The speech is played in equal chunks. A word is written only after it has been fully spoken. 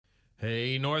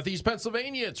Hey, Northeast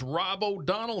Pennsylvania, it's Rob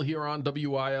O'Donnell here on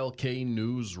WILK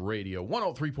News Radio,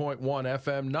 103.1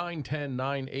 FM, 910,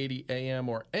 980 AM,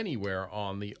 or anywhere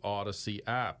on the Odyssey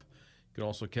app. You can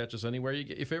also catch us anywhere you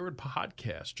get your favorite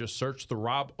podcast. Just search The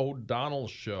Rob O'Donnell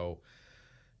Show.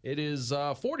 It is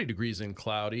 40 degrees and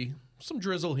cloudy, some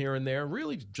drizzle here and there,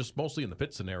 really just mostly in the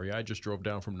Pittston area. I just drove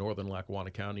down from northern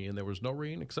Lackawanna County, and there was no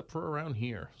rain except for around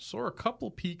here. Saw a couple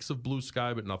peaks of blue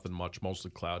sky, but nothing much, mostly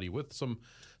cloudy with some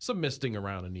misting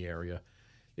around in the area.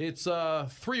 It's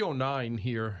 3:09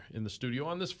 here in the studio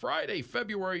on this Friday,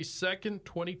 February 2nd,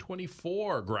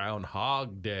 2024,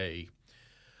 Groundhog Day.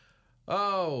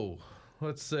 Oh,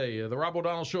 let's see. The Rob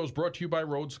O'Donnell Show is brought to you by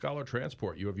Road Scholar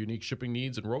Transport. You have unique shipping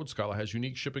needs, and Road Scholar has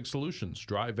unique shipping solutions.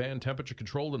 Dry van, temperature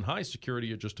controlled, and high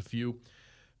security are just a few.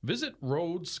 Visit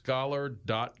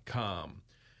roadscholar.com.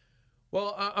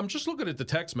 Well, I'm just looking at the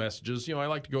text messages. You know, I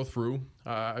like to go through.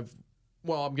 I'm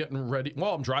getting ready.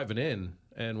 While I'm driving in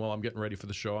and while I'm getting ready for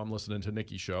the show, I'm listening to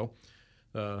Nikki's show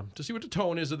to see what the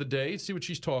tone is of the day, see what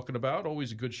she's talking about.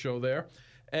 Always a good show there.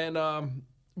 And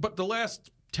but the last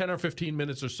 10 or 15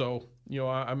 minutes or so, you know,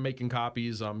 I'm making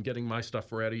copies. I'm getting my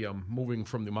stuff ready. I'm moving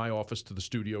from my office to the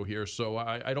studio here, so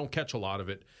I don't catch a lot of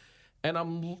it. And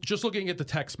I'm just looking at the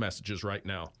text messages right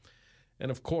now.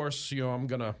 And, of course, you know, I'm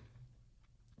going to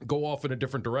go off in a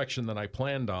different direction than I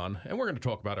planned on, and we're going to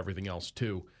talk about everything else,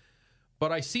 too.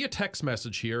 But I see a text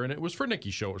message here, and it was for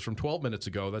Nikki's show. It was from 12 minutes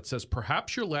ago that says,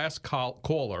 perhaps your last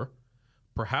caller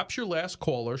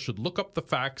should look up the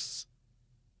facts.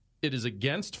 It is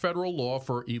against federal law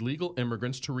for illegal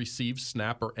immigrants to receive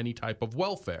SNAP or any type of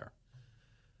welfare.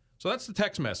 So that's the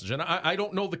text message. And I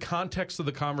don't know the context of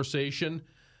the conversation.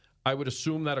 I would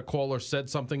assume that a caller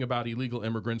said something about illegal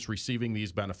immigrants receiving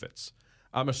these benefits.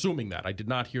 I'm assuming that. I did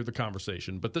not hear the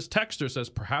conversation. But this texter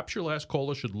says, perhaps your last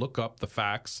caller should look up the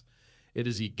facts. It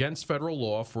is against federal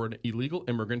law for an illegal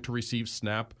immigrant to receive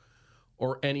SNAP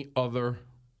or any other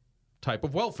type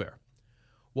of welfare.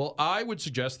 Well, I would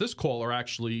suggest this caller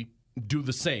actually do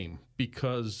the same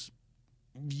because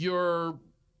you're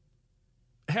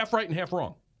half right and half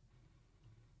wrong.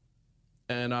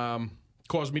 And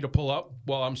caused me to pull up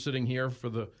while I'm sitting here for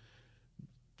the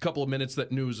couple of minutes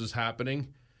that news is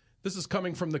happening. This is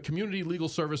coming from the Community Legal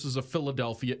Services of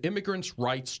Philadelphia, Immigrants'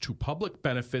 Rights to Public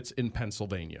Benefits in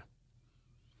Pennsylvania.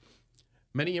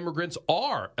 Many immigrants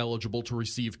are eligible to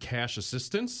receive cash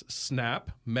assistance,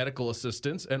 SNAP, medical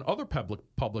assistance, and other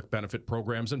public benefit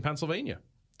programs in Pennsylvania.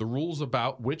 The rules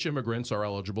about which immigrants are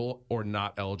eligible or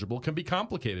not eligible can be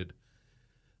complicated.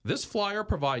 This flyer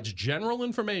provides general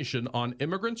information on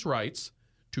immigrants' rights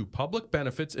to public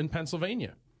benefits in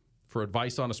Pennsylvania. For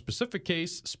advice on a specific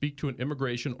case, speak to an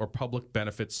immigration or public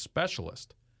benefits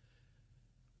specialist.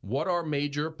 What are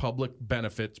major public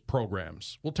benefits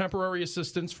programs? Well, temporary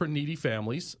assistance for needy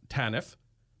families, TANF,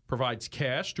 provides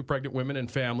cash to pregnant women and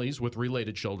families with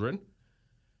related children.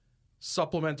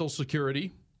 Supplemental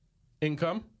security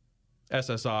income,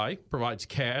 SSI, provides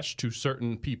cash to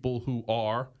certain people who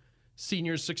are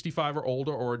seniors 65 or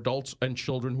older or adults and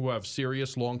children who have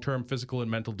serious long-term physical and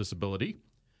mental disability.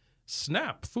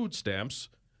 SNAP, food stamps,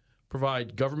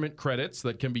 provide government credits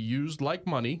that can be used like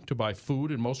money to buy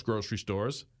food in most grocery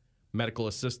stores. Medical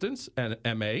assistance, and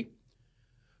MA,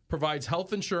 provides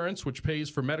health insurance, which pays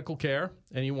for medical care.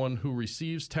 Anyone who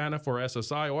receives TANF or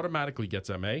SSI automatically gets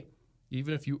MA,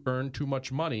 even if you earn too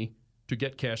much money to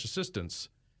get cash assistance.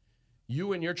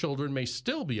 You and your children may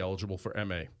still be eligible for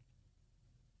MA.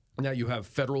 Now, you have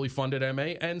federally funded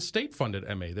MA and state-funded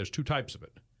MA. There's two types of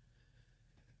it.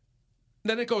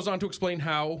 Then it goes on to explain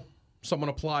how someone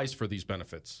applies for these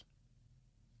benefits.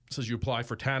 It says you apply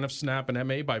for TANF, SNAP, and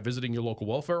MA by visiting your local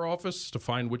welfare office. To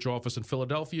find which office in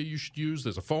Philadelphia you should use,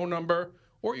 there's a phone number,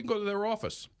 or you can go to their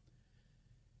office.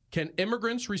 Can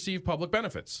immigrants receive public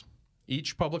benefits?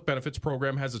 Each public benefits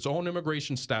program has its own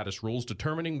immigration status rules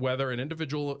determining whether an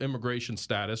individual immigration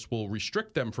status will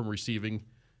restrict them from receiving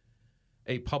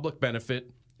a public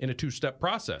benefit in a two-step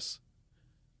process.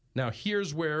 Now,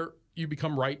 here's where you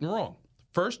become right and wrong.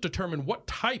 First, determine what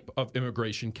type of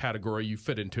immigration category you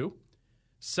fit into.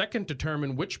 Second,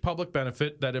 determine which public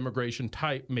benefit that immigration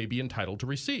type may be entitled to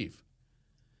receive.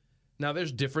 Now,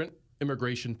 there's different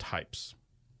immigration types.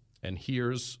 And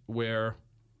here's where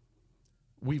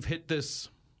we've hit this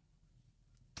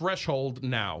threshold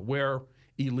now, where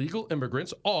illegal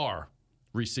immigrants are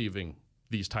receiving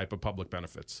these type of public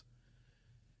benefits.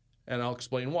 And I'll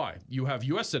explain why. You have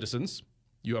U.S. citizens,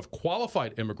 you have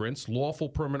qualified immigrants, lawful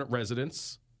permanent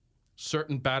residents,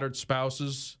 certain battered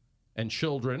spouses and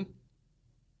children,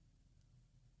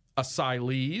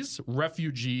 asylees,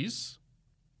 refugees,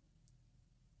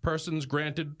 persons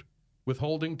granted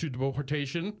withholding to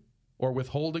deportation or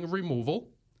withholding of removal.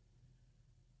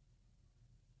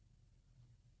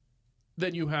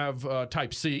 Then you have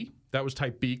Type C. That was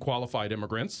Type B, qualified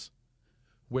immigrants,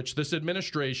 which this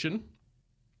administration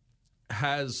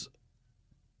has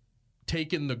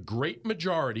taken the great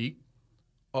majority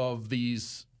of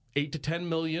these 8 to 10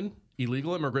 million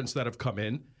illegal immigrants that have come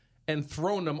in and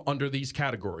thrown them under these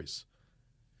categories.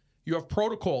 You have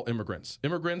protocol immigrants,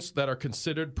 immigrants that are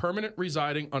considered permanent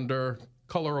residing under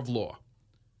color of law.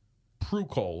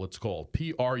 PRUCOL, it's called,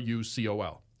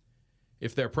 P-R-U-C-O-L.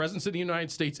 If their presence in the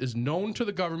United States is known to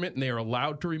the government and they are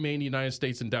allowed to remain in the United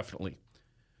States indefinitely.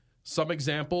 Some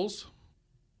examples: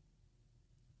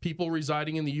 people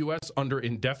residing in the U.S. under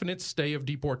indefinite stay of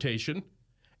deportation,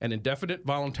 an indefinite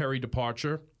voluntary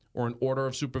departure, or an order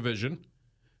of supervision,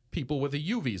 people with a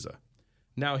U visa.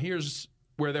 Now, here's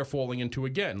where they're falling into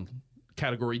again.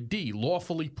 Category D,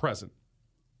 lawfully present.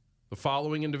 The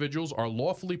following individuals are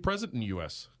lawfully present in the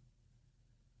U.S.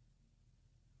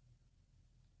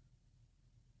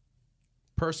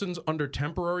 Persons under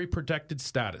temporary protected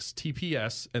status,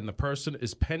 TPS, and the person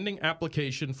is pending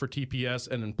application for TPS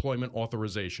and employment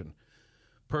authorization.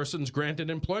 Persons granted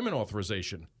employment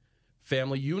authorization.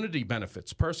 Family unity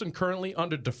benefits. Person currently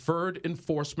under deferred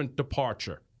enforcement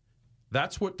departure.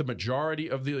 That's what the majority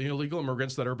of the illegal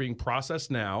immigrants that are being processed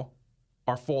now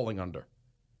are falling under.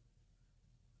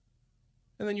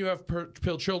 And then you have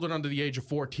children under the age of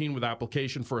 14 with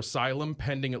application for asylum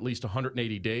pending at least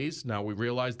 180 days. Now, we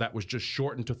realize that was just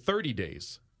shortened to 30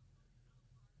 days.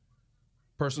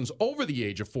 Persons over the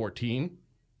age of 14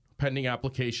 pending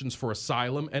applications for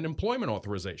asylum and employment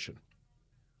authorization.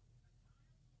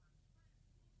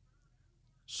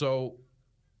 So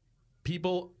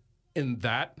people in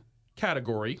that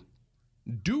category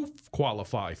do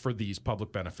qualify for these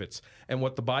public benefits. And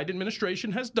what the Biden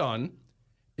administration has done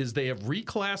is they have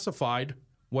reclassified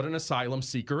what an asylum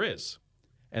seeker is.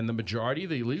 And the majority of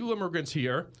the illegal immigrants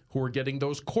here who are getting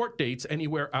those court dates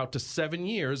anywhere out to 7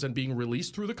 years and being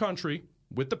released through the country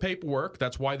with the paperwork,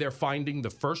 that's why they're finding the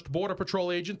first Border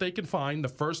Patrol agent they can find, the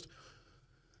first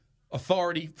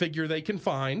authority figure they can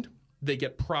find. They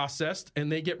get processed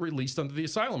and they get released under the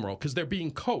asylum rule because they're being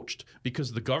coached.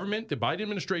 Because the government, the Biden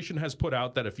administration has put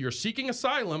out that if you're seeking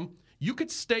asylum, you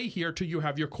could stay here till you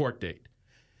have your court date.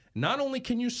 Not only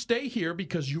can you stay here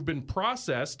because you've been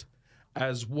processed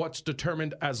as what's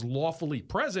determined as lawfully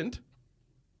present,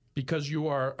 because you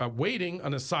are awaiting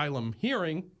an asylum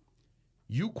hearing,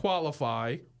 you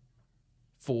qualify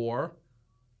for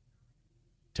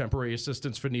temporary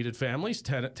assistance for needed families,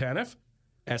 TANF,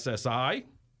 SSI,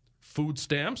 food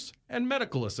stamps, and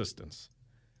medical assistance.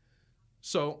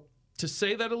 So to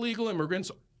say that illegal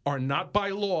immigrants are not by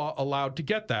law allowed to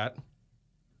get that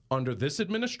under this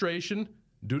administration,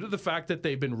 due to the fact that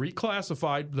they've been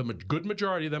reclassified, the good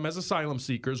majority of them as asylum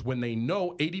seekers, when they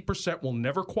know 80% will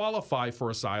never qualify for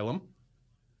asylum,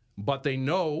 but they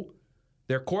know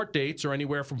their court dates are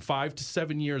anywhere from 5 to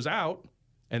 7 years out,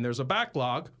 and there's a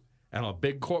backlog, and a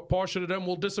big portion of them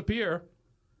will disappear.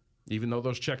 Even though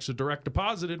those checks are direct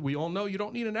deposited, we all know you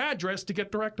don't need an address to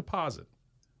get direct deposit.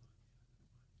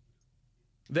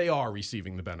 They are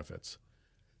receiving the benefits.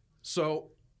 So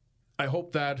I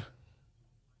hope that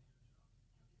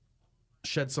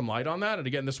shed some light on that. And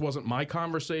again, this wasn't my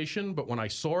conversation, but when I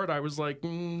saw it, I was like,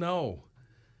 no,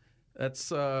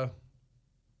 that's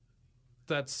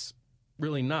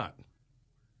really not.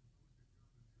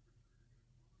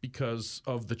 Because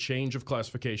of the change of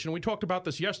classification. We talked about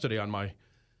this yesterday on my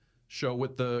show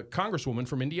with the Congresswoman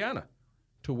from Indiana,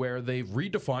 to where they've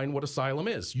redefined what asylum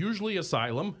is. Usually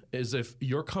asylum is if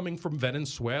you're coming from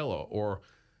Venezuela or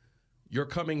you're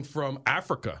coming from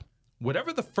Africa,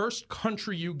 whatever the first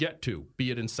country you get to,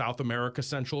 be it in South America,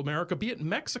 Central America, be it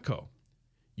Mexico,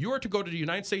 you are to go to the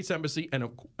United States Embassy and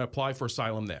apply for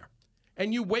asylum there.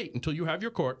 And you wait until you have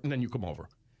your court, and then you come over.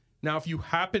 Now, if you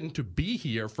happen to be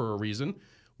here for a reason,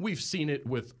 we've seen it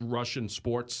with Russian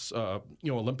sports,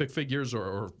 Olympic figures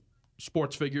or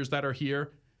sports figures that are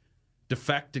here,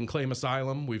 defect and claim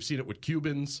asylum. We've seen it with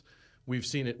Cubans. We've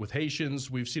seen it with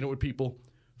Haitians. We've seen it with people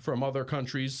from other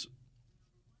countries.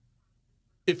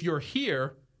 If you're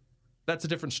here, that's a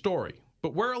different story.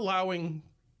 But we're allowing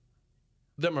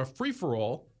them a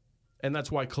free-for-all, and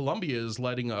that's why Colombia is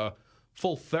letting a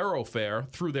full thoroughfare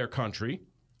through their country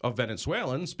of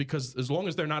Venezuelans, because as long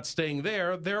as they're not staying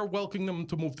there, they're welcoming them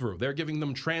to move through. They're giving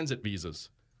them transit visas,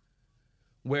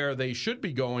 where they should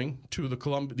be going to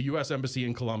the U.S. Embassy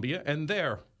in Colombia, and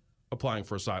they're applying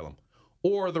for asylum.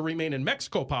 Or the Remain in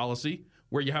Mexico policy,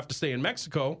 where you have to stay in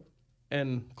Mexico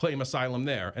and claim asylum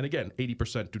there. And again,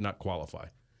 80% do not qualify.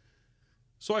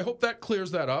 So I hope that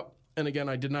clears that up. And again,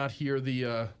 I did not hear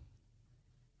the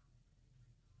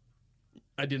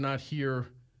I did not hear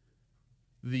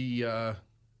the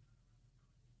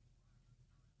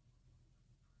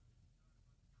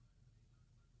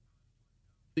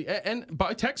and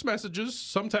by text messages,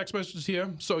 some text messages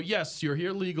here. So yes, you're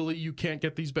here legally. You can't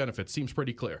get these benefits. Seems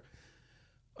pretty clear.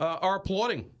 Are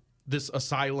applauding this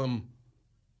asylum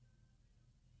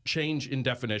change in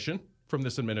definition from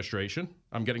this administration.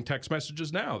 I'm getting text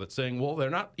messages now that's saying, well, they're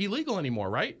not illegal anymore,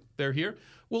 right? They're here.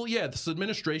 Well, yeah, this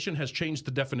administration has changed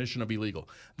the definition of illegal.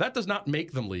 That does not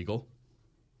make them legal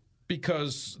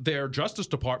because their Justice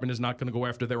Department is not going to go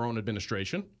after their own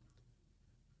administration.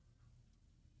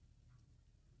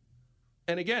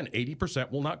 And again,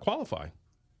 80% will not qualify.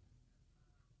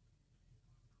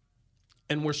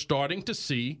 And we're starting to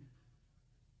see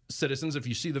citizens, if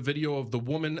you see the video of the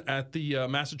woman at the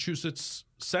Massachusetts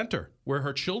Center where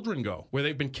her children go, where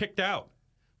they've been kicked out,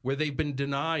 where they've been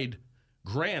denied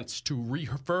grants to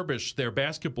refurbish their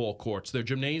basketball courts, their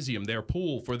gymnasium, their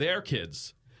pool for their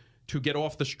kids to get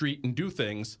off the street and do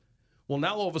things. Well,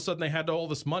 now all of a sudden they had all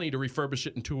this money to refurbish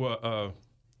it into a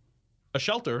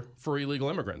shelter for illegal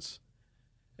immigrants.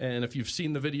 And if you've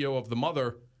seen the video of the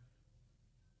mother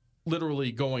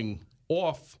literally going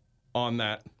off on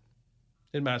that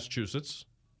in Massachusetts,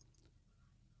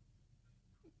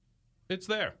 it's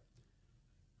there.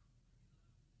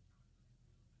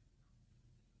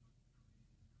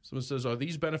 Someone says, are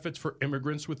these benefits for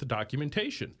immigrants with the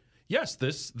documentation? Yes,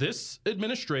 this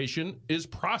administration is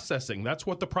processing. That's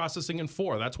what the processing is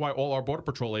for. That's why all our Border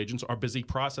Patrol agents are busy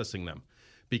processing them.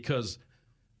 Because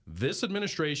this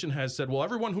administration has said, well,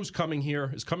 everyone who's coming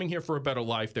here is coming here for a better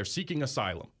life. They're seeking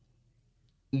asylum.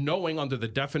 Knowing under the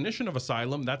definition of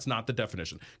asylum, that's not the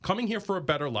definition. Coming here for a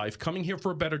better life, coming here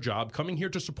for a better job, coming here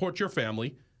to support your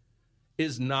family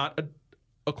is not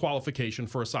a qualification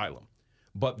for asylum.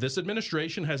 But this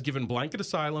administration has given blanket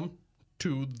asylum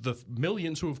to the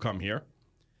millions who have come here.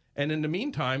 And in the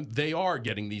meantime, they are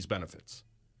getting these benefits.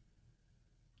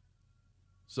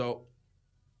 So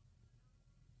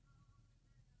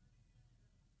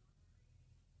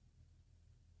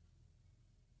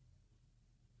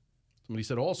somebody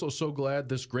said, also so glad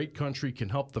this great country can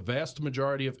help the vast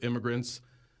majority of immigrants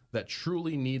that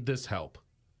truly need this help.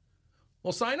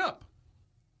 Well, sign up.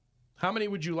 How many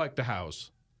would you like to house?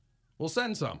 We'll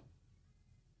send some.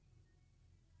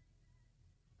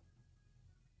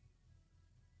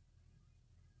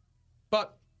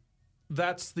 But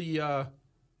that's the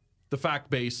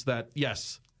fact base that,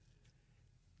 yes,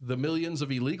 the millions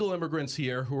of illegal immigrants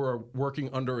here who are working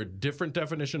under a different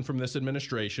definition from this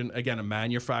administration, again, a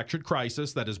manufactured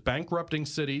crisis that is bankrupting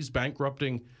cities,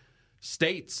 bankrupting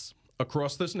states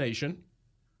across this nation.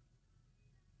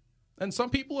 And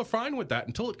some people are fine with that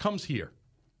until it comes here,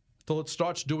 until it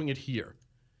starts doing it here,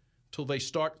 until they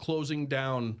start closing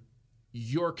down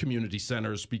your community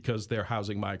centers because they're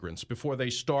housing migrants, before they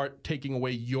start taking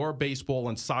away your baseball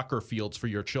and soccer fields for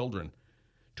your children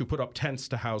to put up tents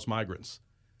to house migrants.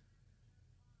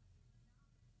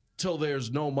 Till there's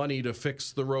no money to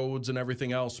fix the roads and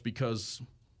everything else because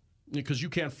you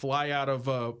can't fly out of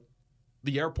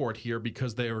the airport here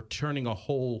because they are turning a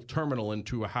whole terminal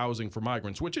into a housing for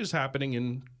migrants, which is happening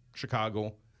in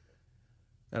Chicago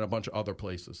and a bunch of other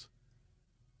places.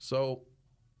 So,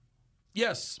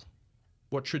 yes,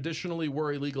 what traditionally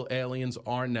were illegal aliens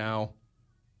are now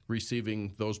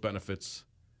receiving those benefits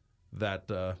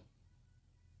that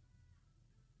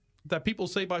people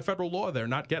say by federal law they're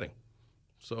not getting.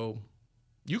 So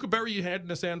you can bury your head in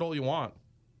the sand all you want.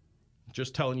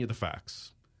 Just telling you the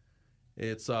facts.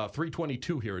 It's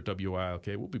 3:22 here at WILK.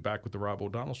 We'll be back with the Rob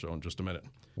O'Donnell Show in just a minute.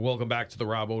 Welcome back to the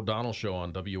Rob O'Donnell Show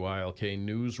on WILK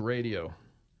News Radio.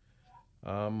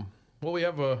 Well, we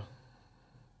have a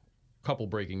couple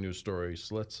breaking news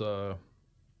stories. Let's go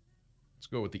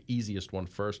with the easiest one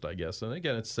first, I guess. And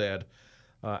again, it's sad.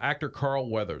 Actor Carl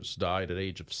Weathers died at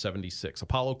age of 76.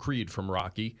 Apollo Creed from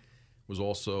Rocky was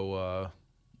also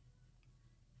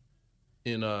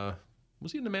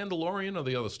was he in The Mandalorian or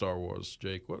the other Star Wars,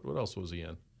 Jake? What else was he in?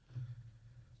 I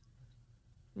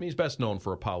mean, he's best known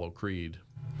for Apollo Creed,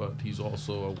 but he's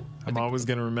also... I'm always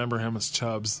going to remember him as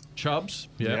Chubbs. Chubbs?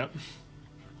 Yeah. Yep.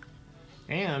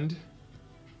 And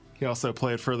he also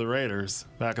played for the Raiders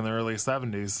back in the early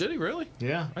 70s. Did he really?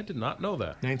 Yeah. I did not know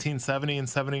that. 1970 and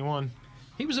 71.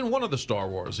 He was in one of the Star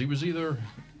Wars. He was either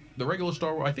the regular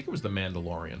Star Wars... I think it was The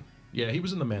Mandalorian. Yeah, he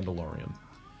was in The Mandalorian,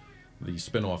 the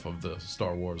spinoff of the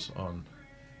Star Wars on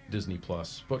Disney+.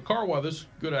 But Carl Weathers,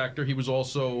 good actor. He was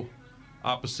also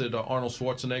opposite Arnold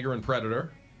Schwarzenegger in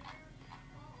Predator.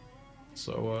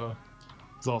 So,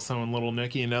 he's also in Little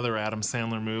Nicky, another Adam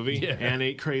Sandler movie, yeah. And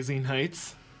 8 Crazy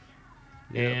Nights.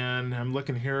 Yep. And I'm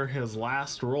looking here, his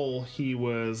last role, he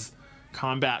was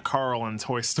Combat Carl in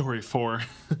Toy Story 4.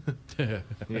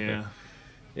 Yeah.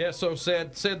 Yeah, so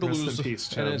sad to Rest lose. in peace,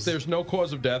 And Chubbs. there's no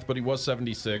cause of death, but he was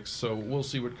 76, so we'll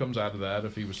see what comes out of that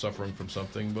if he was suffering from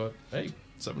something. But hey,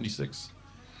 76.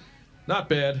 Not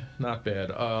bad, not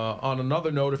bad. On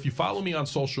another note, if you follow me on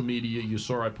social media, you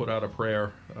saw I put out a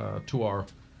prayer to our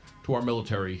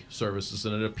military services,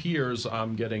 and it appears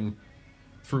I'm getting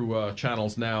through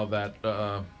channels now that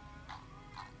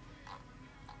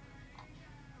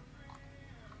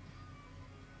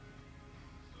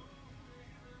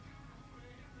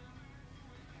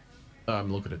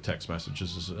I'm looking at text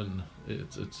messages, and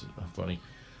it's funny.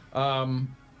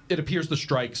 It appears the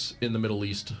strikes in the Middle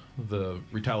East, the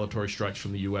retaliatory strikes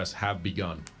from the U.S., have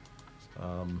begun.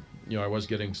 I was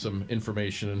getting some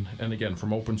information, and again,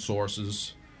 from open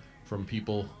sources, from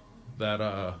people that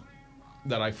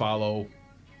I follow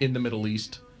in the Middle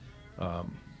East,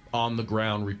 on the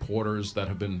ground reporters that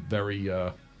have been very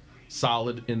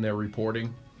solid in their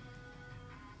reporting.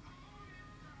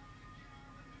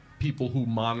 People who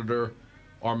monitor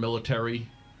our military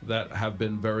that have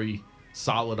been very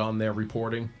solid on their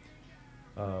reporting,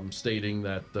 stating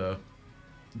that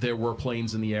there were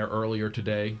planes in the air earlier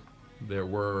today. There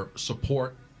were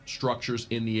support structures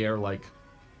in the air like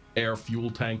air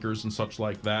fuel tankers and such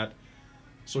like that.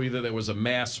 So either there was a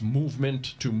mass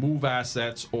movement to move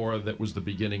assets, or that was the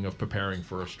beginning of preparing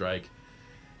for a strike.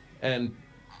 And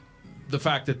the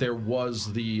fact that there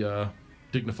was the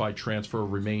dignified transfer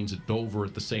of remains at Dover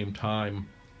at the same time,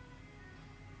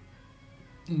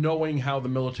 knowing how the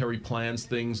military plans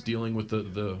things, dealing with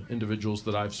the individuals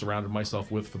that I've surrounded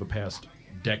myself with for the past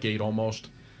decade almost,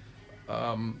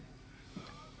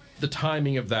 the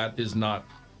timing of that is not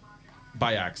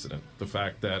by accident. The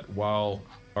fact that while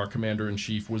our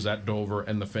commander-in-chief was at Dover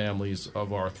and the families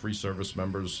of our 3 service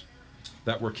members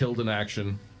that were killed in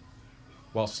action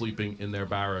while sleeping in their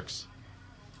barracks,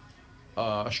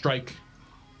 a strike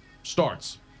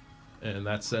starts, and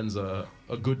that sends a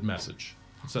good message.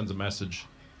 It sends a message.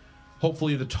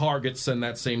 Hopefully the targets send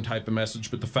that same type of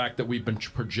message, but the fact that we've been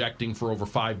projecting for over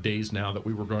 5 days now that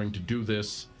we were going to do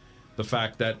this, the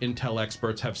fact that intel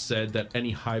experts have said that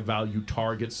any high-value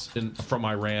targets from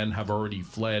Iran have already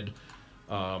fled,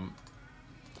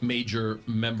 major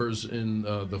members in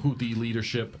the Houthi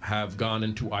leadership have gone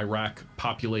into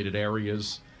Iraq-populated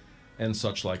areas and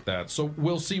such like that. So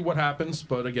we'll see what happens,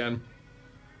 but again,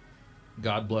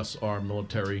 God bless our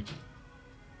military.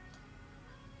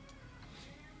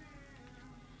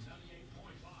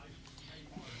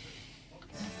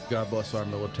 God bless our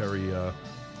military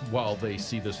while they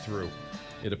see this through.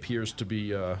 It appears to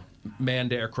be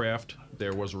manned aircraft.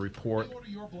 There was a report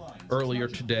earlier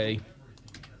today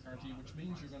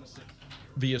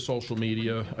via social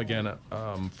media, again,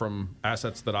 from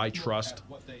assets that I trust,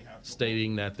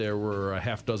 stating that there were a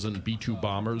half dozen B-2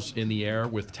 bombers in the air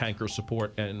with tanker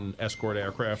support and escort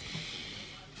aircraft.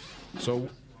 So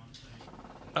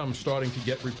I'm starting to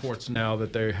get reports now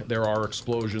that there are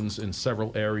explosions in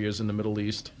several areas in the Middle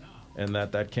East, and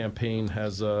that campaign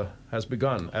has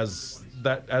begun. As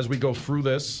we go through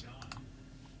this,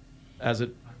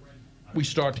 we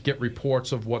start to get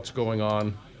reports of what's going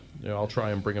on. I'll try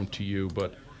and bring them to you,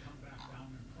 but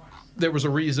there was a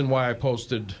reason why I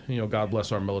posted, God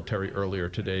bless our military earlier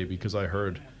today, because I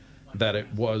heard that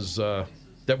it was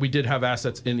that we did have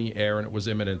assets in the air and it was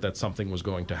imminent that something was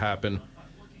going to happen.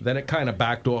 Then it kind of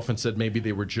backed off and said maybe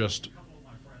they were just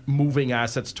moving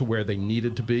assets to where they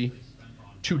needed to be.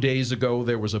 2 days ago,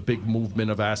 there was a big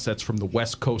movement of assets from the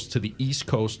West Coast to the East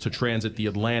Coast to transit the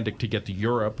Atlantic to get to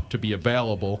Europe to be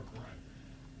available.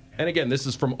 And again, this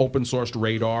is from open-sourced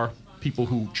radar, people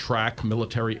who track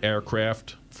military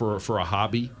aircraft for a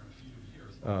hobby.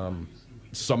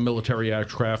 Some military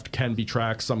aircraft can be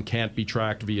tracked, some can't be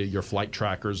tracked via your flight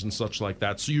trackers and such like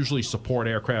that. So usually support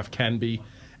aircraft can be.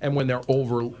 And when they're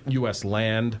over U.S.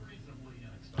 land,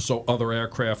 so other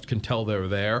aircraft can tell they're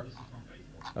there,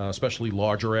 especially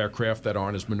larger aircraft that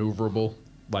aren't as maneuverable,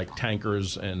 like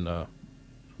tankers and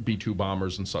B-2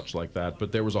 bombers and such like that.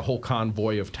 But there was a whole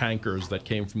convoy of tankers that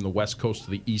came from the West Coast to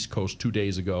the East Coast 2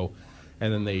 days ago,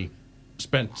 and then they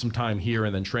spent some time here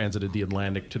and then transited the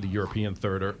Atlantic to the European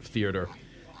theater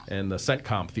and the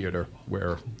CENTCOM theater,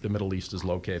 where the Middle East is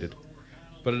located.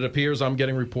 But it appears I'm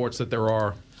getting reports that there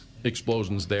are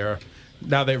explosions there.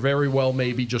 Now, they very well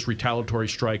may be just retaliatory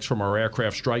strikes from our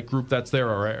aircraft strike group that's there,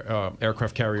 our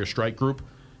aircraft carrier strike group,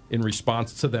 in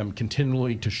response to them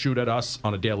continuing to shoot at us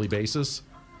on a daily basis.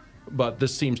 But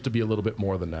this seems to be a little bit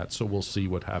more than that, so we'll see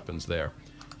what happens there.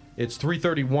 It's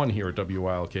 3:31 here at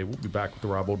WILK. We'll be back with the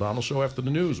Rob O'Donnell Show after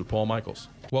the news with Paul Michaels.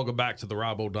 Welcome back to the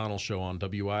Rob O'Donnell Show on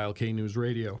WILK News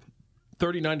Radio.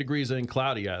 39 degrees and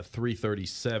cloudy at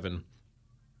 337.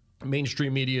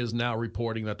 Mainstream media is now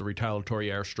reporting that the retaliatory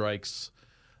airstrikes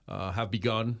have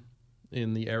begun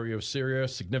in the area of Syria.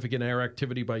 Significant air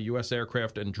activity by U.S.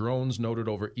 aircraft and drones noted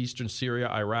over eastern Syria,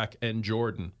 Iraq, and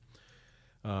Jordan.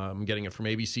 I'm getting it from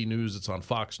ABC News. It's on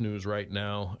Fox News right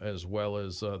now, as well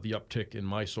as the uptick in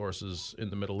my sources in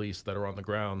the Middle East that are on the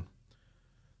ground.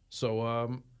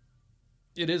 So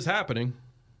it is happening.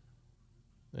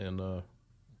 And,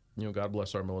 God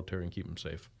bless our military and keep them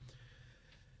safe.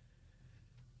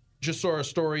 Just saw a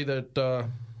story that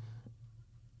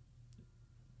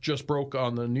just broke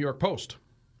on the New York Post.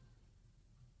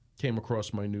 Came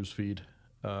across my news feed.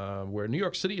 Where New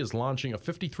York City is launching a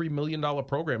 $53 million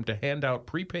program to hand out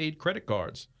prepaid credit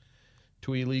cards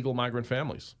to illegal migrant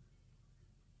families.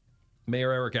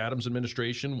 Mayor Eric Adams'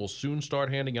 administration will soon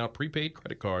start handing out prepaid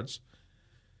credit cards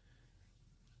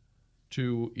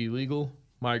to illegal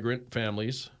migrant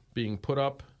families being put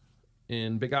up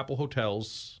in Big Apple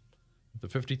hotels. The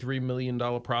 $53 million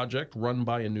project, run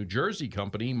by a New Jersey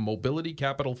company, Mobility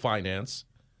Capital Finance,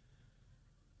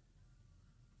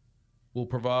 will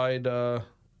provide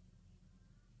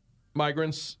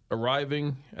migrants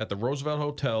arriving at the Roosevelt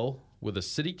Hotel with a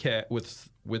city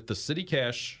with the city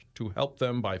cash to help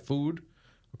them buy food,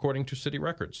 according to city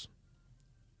records.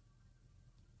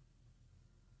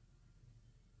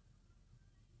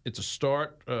 It's a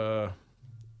start.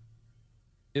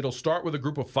 It'll start with a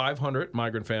group of 500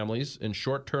 migrant families in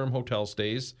short-term hotel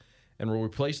stays and will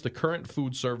replace the current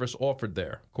food service offered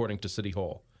there, according to City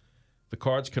Hall. The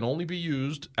cards can only be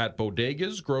used at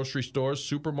bodegas, grocery stores,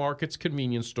 supermarkets,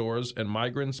 convenience stores, and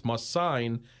migrants must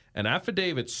sign an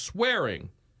affidavit swearing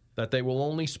that they will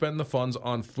only spend the funds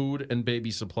on food and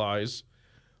baby supplies,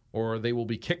 or they will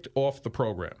be kicked off the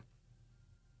program.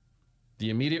 The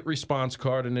Immediate Response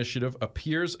Card Initiative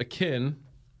appears akin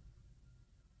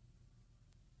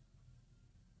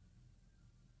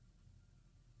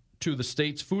to the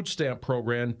state's food stamp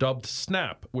program dubbed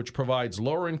SNAP, which provides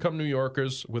lower-income New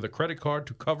Yorkers with a credit card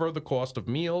to cover the cost of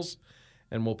meals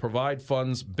and will provide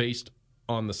funds based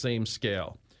on the same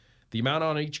scale. The amount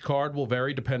on each card will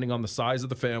vary depending on the size of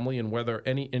the family and whether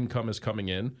any income is coming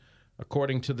in,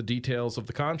 according to the details of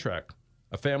the contract.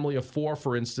 A family of 4,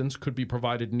 for instance, could be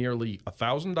provided nearly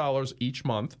 $1,000 each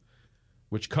month,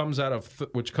 which comes out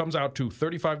to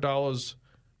 $35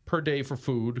 per day for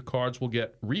food. Cards will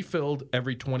get refilled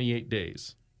every 28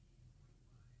 days.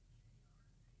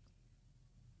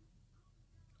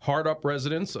 Hard-up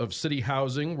residents of city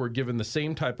housing were given the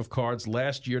same type of cards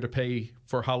last year to pay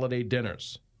for holiday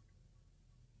dinners.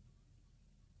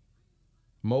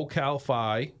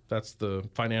 MoCal-Fi, that's the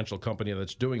financial company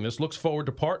that's doing this, looks forward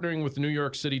to partnering with New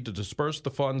York City to disperse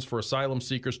the funds for asylum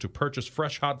seekers to purchase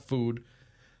fresh, hot food,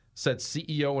 said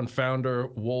CEO and founder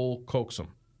Wool Coxum.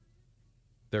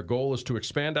 Their goal is to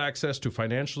expand access to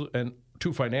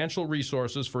financial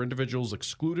resources for individuals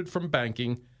excluded from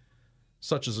banking,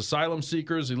 such as asylum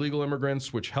seekers, illegal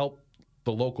immigrants, which help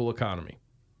the local economy.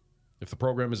 If the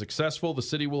program is successful, the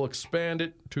city will expand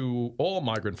it to all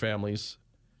migrant families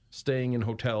staying in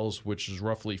hotels, which is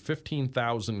roughly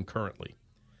 $15,000 currently.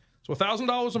 So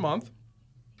 $1,000 a month.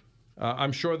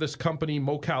 I'm sure this company,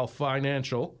 MoCal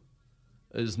Financial,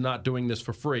 is not doing this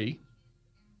for free,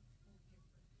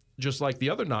 just like the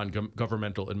other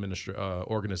non-governmental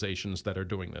organizations that are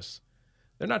doing this.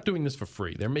 They're not doing this for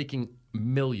free. They're making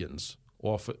millions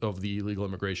off of the illegal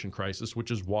immigration crisis, which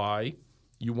is why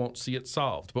you won't see it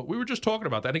solved. But we were just talking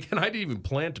about that. Again, I didn't even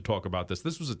plan to talk about this.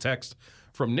 This was a text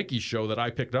from Nikki's show that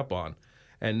I picked up on.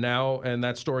 And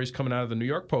that story's coming out of the New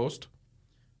York Post.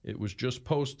 It was just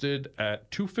posted at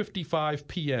 2:55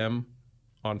 p.m.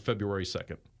 on February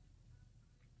 2nd.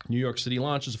 New York City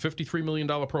launches a $53 million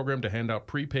program to hand out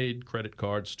prepaid credit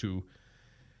cards to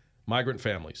migrant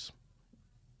families.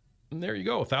 And there you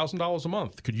go, $1,000 a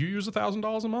month. Could you use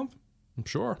 $1,000 a month? I'm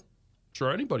sure.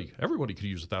 Everybody could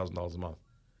use $1,000 a month.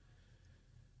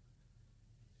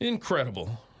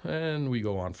 Incredible. And we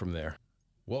go on from there.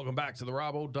 Welcome back to the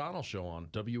Rob O'Donnell Show on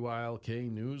WILK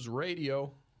News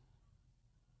Radio.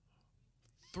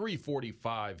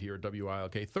 3:45 here at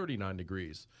WILK, 39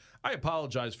 degrees. I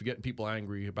apologize for getting people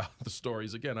angry about the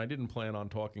stories. Again, I didn't plan on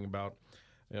talking about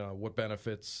what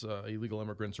benefits illegal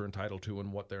immigrants are entitled to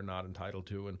and what they're not entitled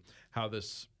to, and how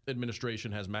this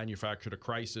administration has manufactured a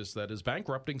crisis that is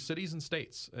bankrupting cities and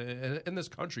states in this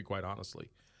country, quite honestly.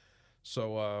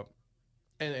 So,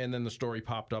 and then the story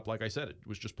popped up, like I said, it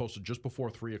was just posted just before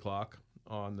 3 o'clock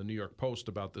on the New York Post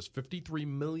about this $53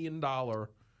 million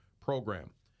program.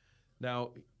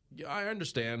 Now, I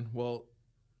understand, well,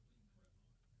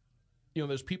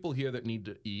 there's people here that need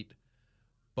to eat,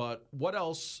 but what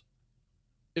else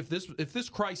if this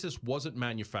crisis wasn't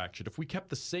manufactured, if we kept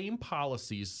the same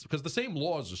policies, because the same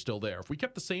laws are still there, if we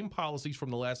kept the same policies from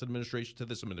the last administration to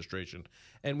this administration,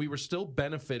 and we were still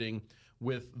benefiting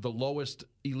with the lowest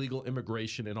illegal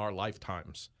immigration in our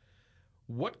lifetimes,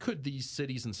 what could these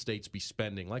cities and states be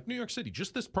spending? Like New York City,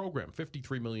 just this program,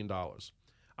 $53 million.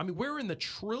 I mean, we're in the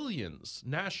trillions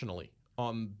nationally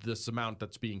on this amount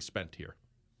that's being spent here.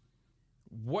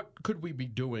 What could we be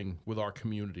doing with our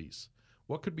communities?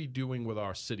 What could we be doing with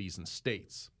our cities and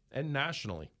states and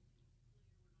nationally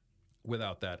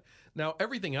without that? Now,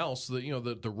 everything else,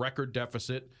 the record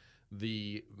deficit,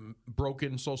 the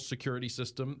broken Social Security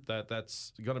system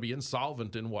that's going to be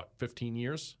insolvent in 15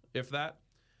 years, if that,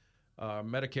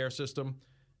 Medicare system,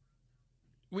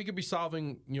 we could be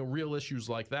solving real issues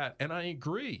like that. And I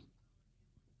agree.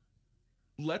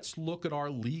 Let's look at our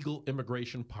legal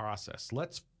immigration process.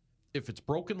 If it's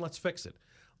broken, let's fix it.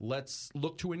 Let's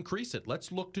look to increase it.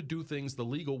 Let's look to do things the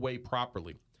legal way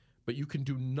properly. But you can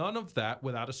do none of that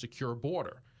without a secure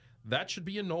border. That should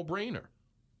be a no-brainer.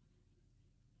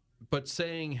 But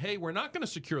saying, hey, we're not going to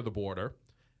secure the border,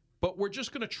 but we're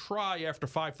just going to try after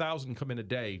 5,000 come in a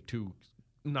day to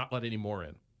not let any more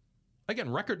in.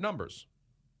 Again, record numbers.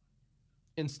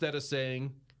 Instead of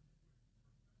saying,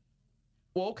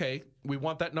 well, okay, we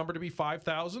want that number to be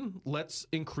 5,000. Let's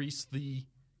increase the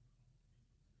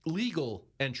legal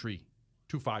entry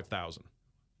to 5,000.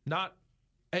 Not,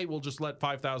 hey, we'll just let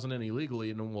 5,000 in illegally,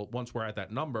 and then once we're at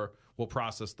that number, we'll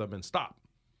process them and stop.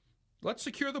 Let's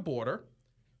secure the border,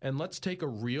 and let's take a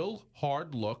real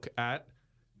hard look at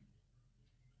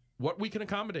what we can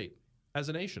accommodate as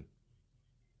a nation.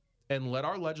 And let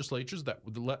our legislators that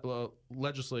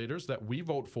we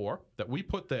vote for, that we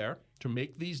put there to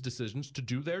make these decisions, to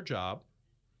do their job,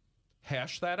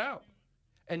 hash that out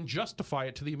and justify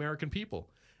it to the American people.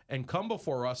 And come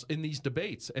before us in these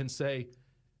debates and say,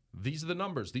 these are the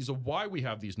numbers. These are why we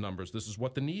have these numbers. This is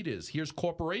what the need is. Here's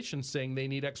corporations saying they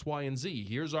need X, Y, and Z.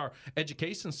 Here's our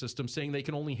education system saying they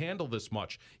can only handle this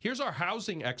much. Here's our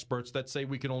housing experts that say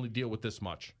we can only deal with this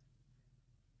much.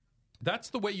 That's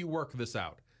the way you work this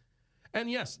out. And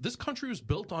yes, this country was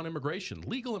built on immigration,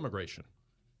 legal immigration.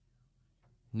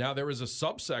 Now, there is a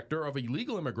subsector of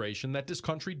illegal immigration that this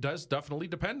country does definitely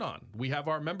depend on. We have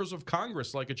our members of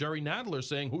Congress, like a Jerry Nadler,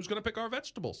 saying, who's going to pick our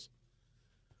vegetables?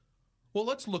 Well,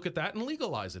 let's look at that and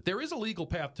legalize it. There is a legal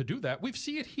path to do that. We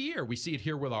see it here. We see it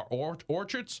here with our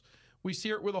orchards. We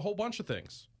see it with a whole bunch of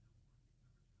things.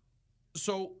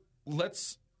 So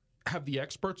let's have the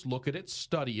experts look at it,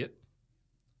 study it,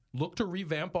 look to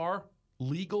revamp our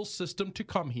legal system to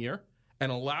come here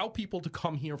and allow people to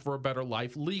come here for a better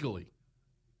life legally.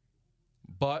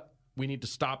 But we need to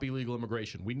stop illegal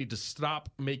immigration. We need to stop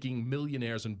making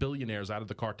millionaires and billionaires out of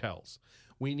the cartels.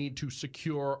 We need to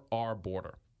secure our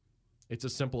border. It's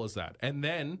as simple as that. And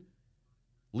then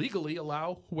legally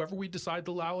allow whoever we decide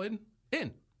to allow in.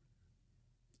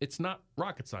 It's not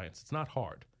rocket science. It's not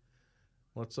hard.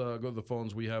 Let's go to the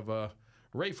phones. We have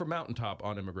Ray from Mountaintop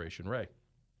on immigration. Ray.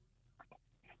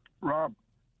 Rob.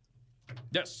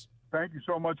 Yes. Thank you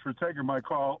so much for taking my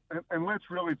call. And let's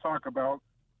really talk about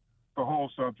the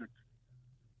whole subject.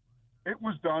 It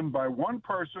was done by one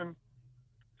person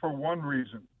for one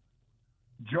reason.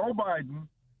 Joe Biden,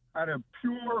 out of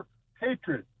pure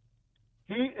hatred.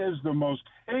 He is the most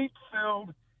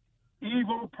hate-filled,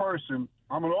 evil person.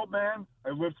 I'm an old man.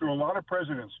 I've lived through a lot of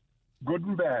presidents, good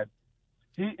and bad.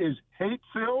 He is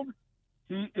hate-filled.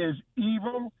 He is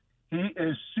evil. He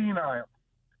is senile.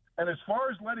 And as far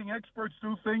as letting experts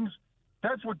do things,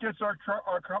 that's what gets our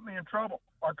company in trouble,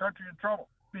 our country in trouble,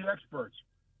 the experts.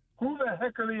 Who the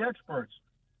heck are the experts?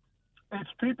 It's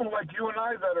people like you and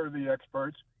I that are the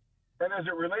experts. And as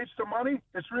it relates to money,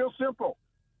 it's real simple.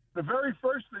 The very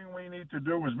first thing we need to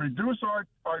do is reduce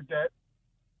our debt.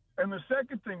 And the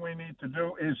second thing we need to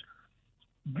do is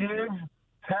give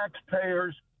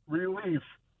taxpayers relief.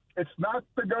 It's not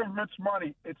the government's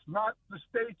money. It's not the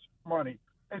state's money.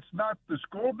 It's not the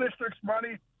school district's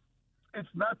money. It's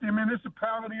not the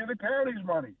municipality or the county's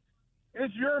money.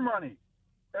 It's your money.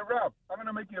 And Rob, I'm going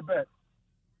to make you a bet.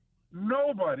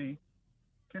 Nobody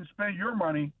can spend your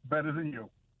money better than you.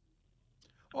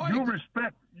 Oh, you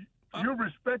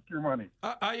respect your money.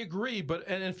 I agree,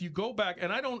 and if you go back,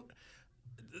 and I don't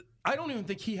even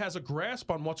think he has a grasp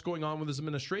on what's going on with his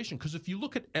administration, because if you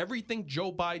look at everything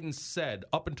Joe Biden said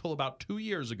up until about 2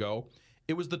 years ago,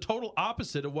 it was the total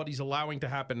opposite of what he's allowing to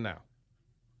happen now.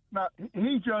 Now,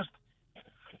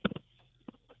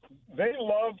 they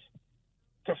love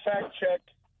to fact check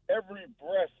every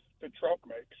breath that Trump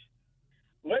makes.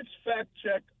 Let's fact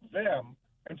check them.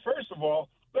 And first of all,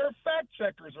 their fact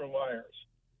checkers are liars.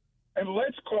 And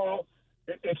let's call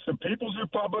It's the People's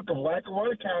Republic of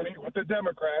Lackawanna County with the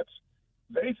Democrats.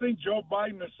 They think Joe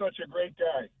Biden is such a great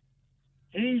guy.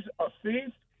 He's a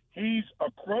thief. He's a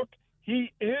crook.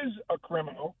 He is a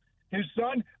criminal. His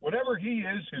son, whatever he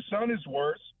is, his son is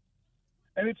worse.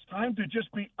 And it's time to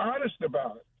just be honest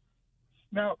about it.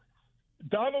 Now,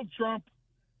 Donald Trump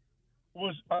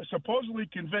was supposedly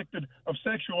convicted of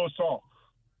sexual assault.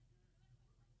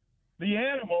 The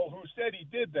animal who said he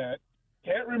did that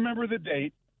can't remember the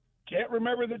date, can't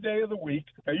remember the day of the week.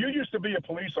 Now, you used to be a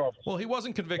police officer. Well, he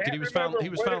wasn't convicted. Can't He was found. remember He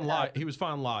was when found. it happened. He was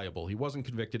found liable. He wasn't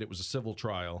convicted. It was a civil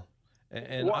trial.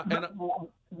 And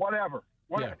Whatever.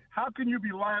 Yeah. How can you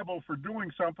be liable for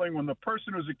doing something when the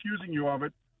person who's accusing you of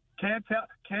it can't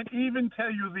even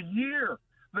tell you the year,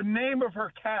 the name of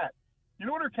her cat? You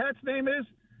know what her cat's name is?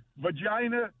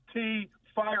 Vagina T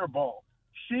Fireball.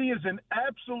 She is an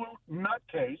absolute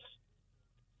nutcase.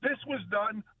 This was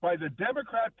done by the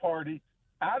Democrat Party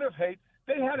out of hate.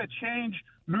 They had to change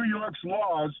New York's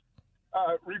laws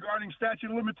regarding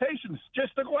statute of limitations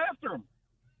just to go after them.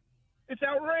 It's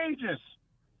outrageous.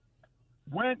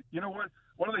 You know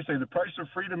what do they say? The price of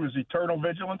freedom is eternal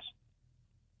vigilance.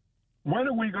 When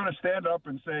are we going to stand up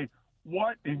and say,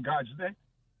 what in God's name?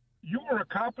 You were a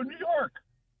cop in New York.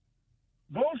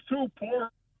 Those two poor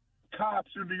cops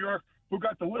in New York who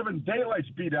got the living daylights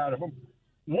beat out of them,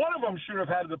 one of them should have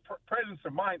had the presence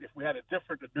of mind, if we had a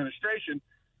different administration,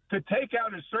 to take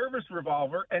out his service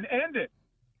revolver and end it.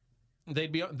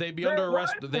 they'd be under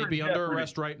arrest. They'd be under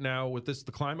arrest right now with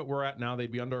the climate we're at now.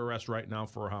 They'd be under arrest right now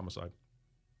for a homicide.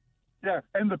 Yeah,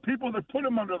 and the people that put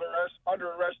him under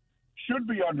arrest should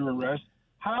be under arrest.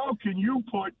 How can you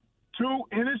put two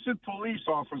innocent police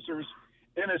officers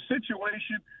in a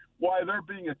situation while they're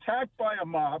being attacked by a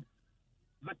mob?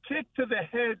 The kick to the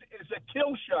head is a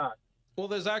kill shot. Well,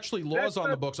 there's actually laws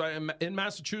on the books. In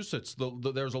Massachusetts,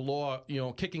 there's a law,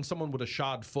 kicking someone with a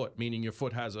shod foot, meaning your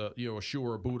foot has a shoe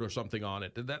or a boot or something on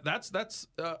it. That's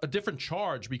a different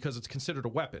charge because it's considered a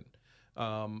weapon,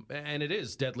 and it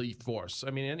is deadly force. I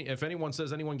mean, if anyone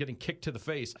says anyone getting kicked to the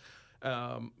face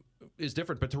is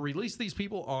different, but to release these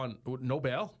people on no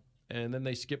bail and then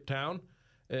they skip town,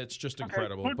 it's just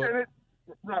incredible. Who did it?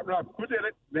 Rob, who did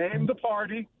it? Name the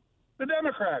party. The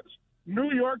Democrats.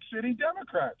 New York City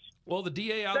Democrats. Well, the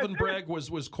DA Alvin Bragg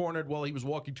was cornered while he was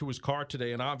walking to his car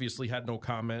today, and obviously had no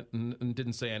comment and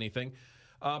didn't say anything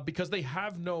because they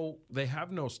have no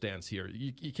stance here.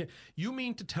 You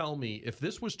mean to tell me if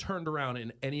this was turned around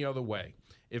in any other way,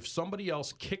 if somebody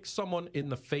else kicked someone in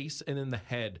the face and in the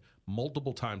head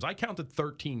multiple times, I counted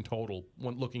 13 total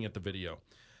when looking at the video.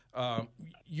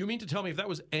 You mean to tell me if that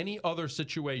was any other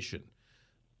situation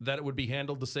that it would be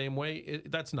handled the same way?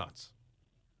 That's nuts.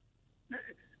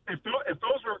 If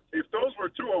those were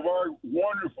two of our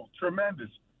wonderful, tremendous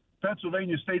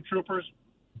Pennsylvania state troopers,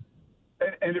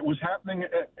 and it was happening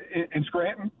in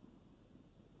Scranton,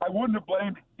 I wouldn't have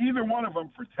blamed either one of them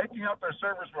for taking out their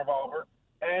service revolver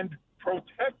and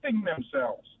protecting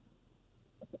themselves.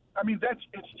 I mean,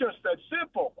 it's just that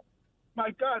simple.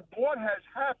 My God, what has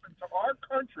happened to our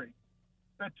country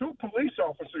that two police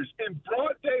officers in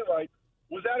broad daylight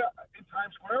was that in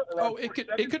Times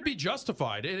Square? It could be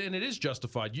justified, and it is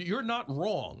justified. You're not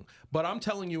wrong, but I'm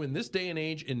telling you, in this day and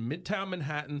age, in Midtown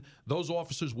Manhattan, those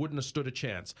officers wouldn't have stood a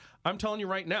chance. I'm telling you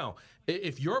right now,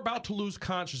 if you're about to lose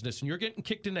consciousness and you're getting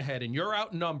kicked in the head and you're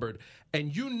outnumbered,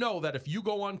 and you know that if you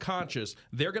go unconscious,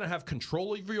 they're going to have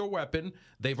control over your weapon.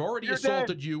 They've already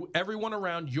assaulted you. Everyone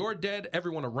around, you're dead.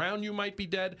 Everyone around you might be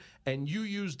dead, and you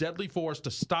use deadly force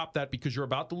to stop that because you're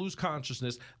about to lose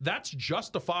consciousness. That's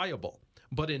justifiable.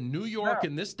 But in New York,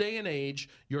 in this day and age,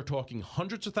 you're talking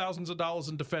hundreds of thousands of dollars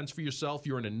in defense for yourself.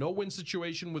 You're in a no-win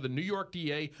situation with a New York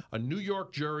DA, a New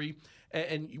York jury,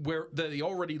 and where they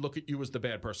already look at you as the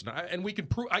bad person. And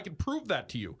I can prove that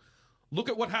to you. Look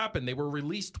at what happened. They were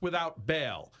released without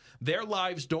bail. Their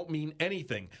lives don't mean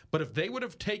anything. But if they would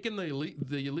have taken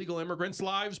the illegal immigrants'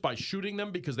 lives by shooting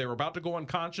them because they were about to go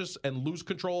unconscious and lose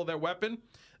control of their weapon,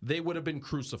 they would have been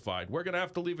crucified. We're going to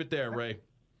have to leave it there, Ray.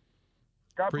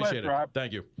 God Appreciate bless, it. Rob.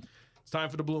 Thank you. It's time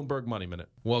for the Bloomberg Money Minute.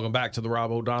 Welcome back to the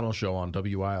Rob O'Donnell Show on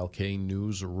WILK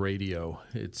News Radio.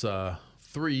 It's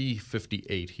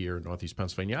 3:58 here in Northeast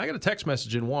Pennsylvania. I got a text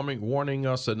message in warning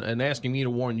us and asking me to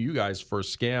warn you guys for a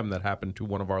scam that happened to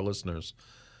one of our listeners.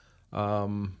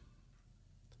 They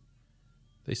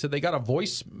said they got a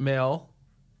voicemail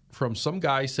from some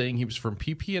guy saying he was from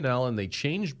PP&L and they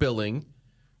changed billing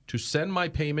to send my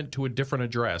payment to a different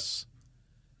address.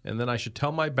 And then I should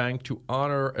tell my bank to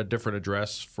honor a different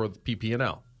address for the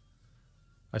PP&L.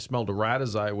 I smelled a rat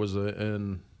as I was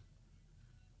in.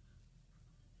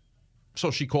 So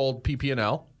she called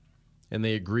PP&L, and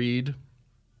they agreed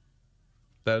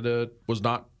that it was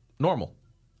not normal.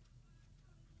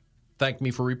 Thanked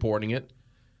me for reporting it.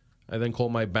 I then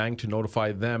called my bank to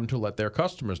notify them to let their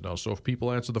customers know. So if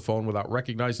people answer the phone without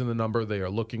recognizing the number, they are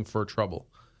looking for trouble.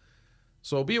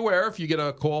 So be aware if you get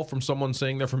a call from someone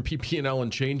saying they're from PP&L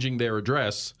and changing their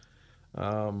address,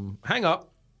 hang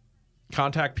up,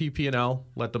 contact PP&L,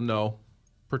 let them know,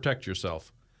 protect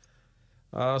yourself.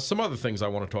 Some other things I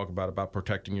want to talk about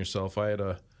protecting yourself. I had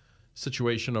a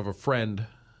situation of a friend.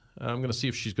 I'm going to see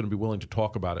if she's going to be willing to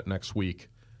talk about it next week,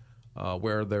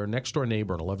 where their next-door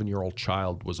neighbor, an 11-year-old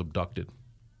child, was abducted.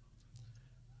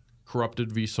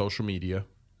 Corrupted via social media,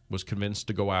 was convinced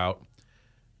to go out,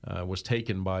 was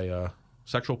taken by a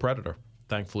sexual predator.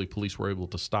 Thankfully, police were able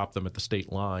to stop them at the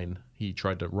state line. He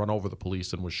tried to run over the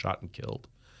police and was shot and killed.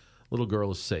 Little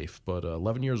girl is safe, but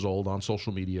 11 years old, on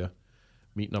social media,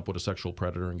 meeting up with a sexual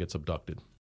predator and gets abducted.